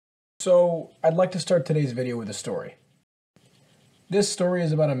So, I'd like to start today's video with a story. This story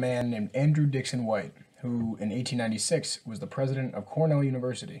is about a man named Andrew Dixon White, who in 1896 was the president of Cornell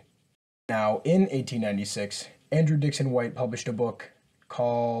University. Now, in 1896, Andrew Dixon White published a book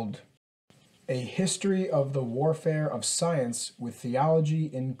called A History of the Warfare of Science with Theology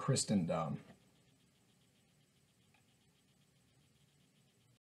in Christendom.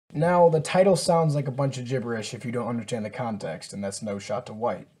 Now, the title sounds like a bunch of gibberish if you don't understand the context, and that's no shot to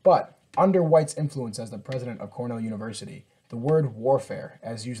White. But, under White's influence as the president of Cornell University, the word warfare,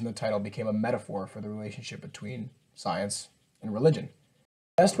 as used in the title, became a metaphor for the relationship between science and religion.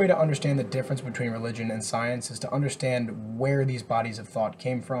 The best way to understand the difference between religion and science is to understand where these bodies of thought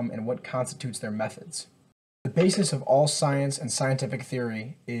came from and what constitutes their methods. The basis of all science and scientific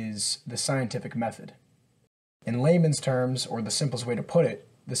theory is the scientific method. In layman's terms, or the simplest way to put it,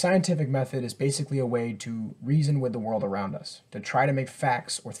 the scientific method is basically a way to reason with the world around us, to try to make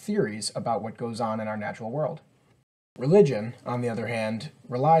facts or theories about what goes on in our natural world. Religion, on the other hand,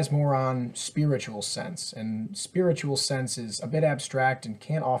 relies more on spiritual sense, and spiritual sense is a bit abstract and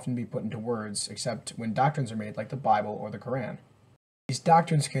can't often be put into words, except when doctrines are made like the Bible or the Quran. These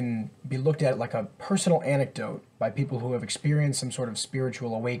doctrines can be looked at like a personal anecdote by people who have experienced some sort of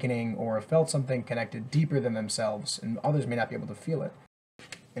spiritual awakening or have felt something connected deeper than themselves, and others may not be able to feel it.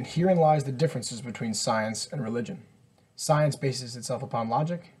 And herein lies the differences between science and religion. Science bases itself upon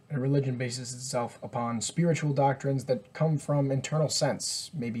logic, and religion bases itself upon spiritual doctrines that come from internal sense,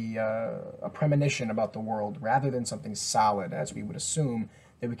 maybe a premonition about the world, rather than something solid, as we would assume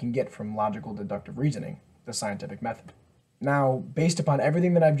that we can get from logical deductive reasoning, the scientific method. Now, based upon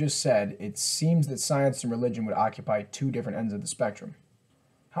everything that I've just said, it seems that science and religion would occupy two different ends of the spectrum.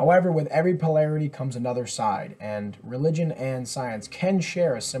 However, with every polarity comes another side, and religion and science can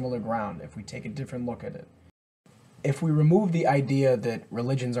share a similar ground if we take a different look at it. If we remove the idea that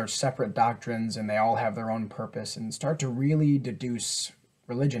religions are separate doctrines and they all have their own purpose and start to really deduce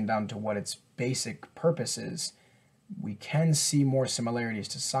religion down to what its basic purpose is, we can see more similarities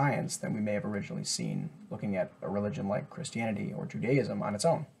to science than we may have originally seen looking at a religion like Christianity or Judaism on its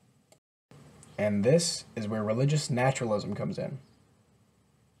own. And this is where religious naturalism comes in.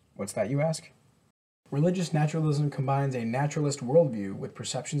 What's that, you ask? Religious naturalism combines a naturalist worldview with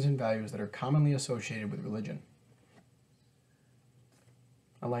perceptions and values that are commonly associated with religion.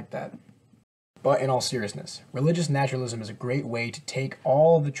 I like that. But in all seriousness, religious naturalism is a great way to take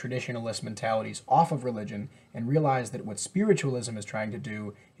all of the traditionalist mentalities off of religion and realize that what spiritualism is trying to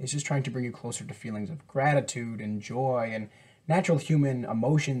do is just trying to bring you closer to feelings of gratitude and joy and natural human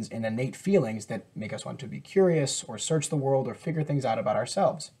emotions and innate feelings that make us want to be curious or search the world or figure things out about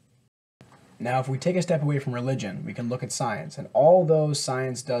ourselves. Now, if we take a step away from religion, we can look at science, and although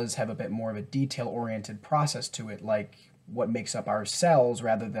science does have a bit more of a detail-oriented process to it, like what makes up our cells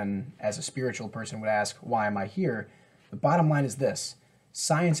rather than, as a spiritual person would ask, why am I here? The bottom line is this: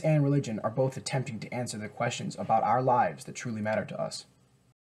 science and religion are both attempting to answer the questions about our lives that truly matter to us.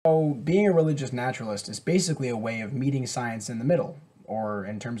 So, being a religious naturalist is basically a way of meeting science in the middle, or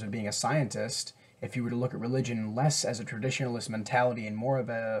in terms of being a scientist, if you were to look at religion less as a traditionalist mentality and more of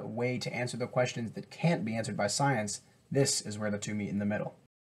a way to answer the questions that can't be answered by science, this is where the two meet in the middle.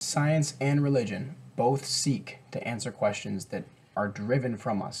 Science and religion both seek to answer questions that are driven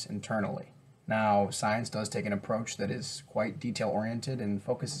from us internally. Now, science does take an approach that is quite detail-oriented and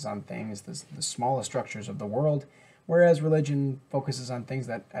focuses on things, the smallest structures of the world, whereas religion focuses on things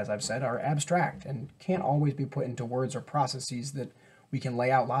that, as I've said, are abstract and can't always be put into words or processes that we can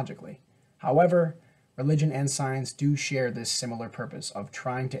lay out logically. However, religion and science do share this similar purpose of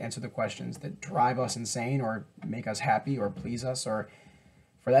trying to answer the questions that drive us insane or make us happy or please us or,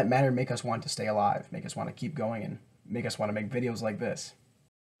 for that matter, make us want to stay alive, make us want to keep going, and make us want to make videos like this.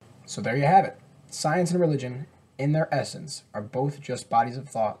 So there you have it. Science and religion, in their essence, are both just bodies of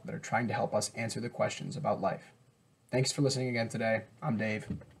thought that are trying to help us answer the questions about life. Thanks for listening again today. I'm Dave,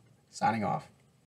 signing off.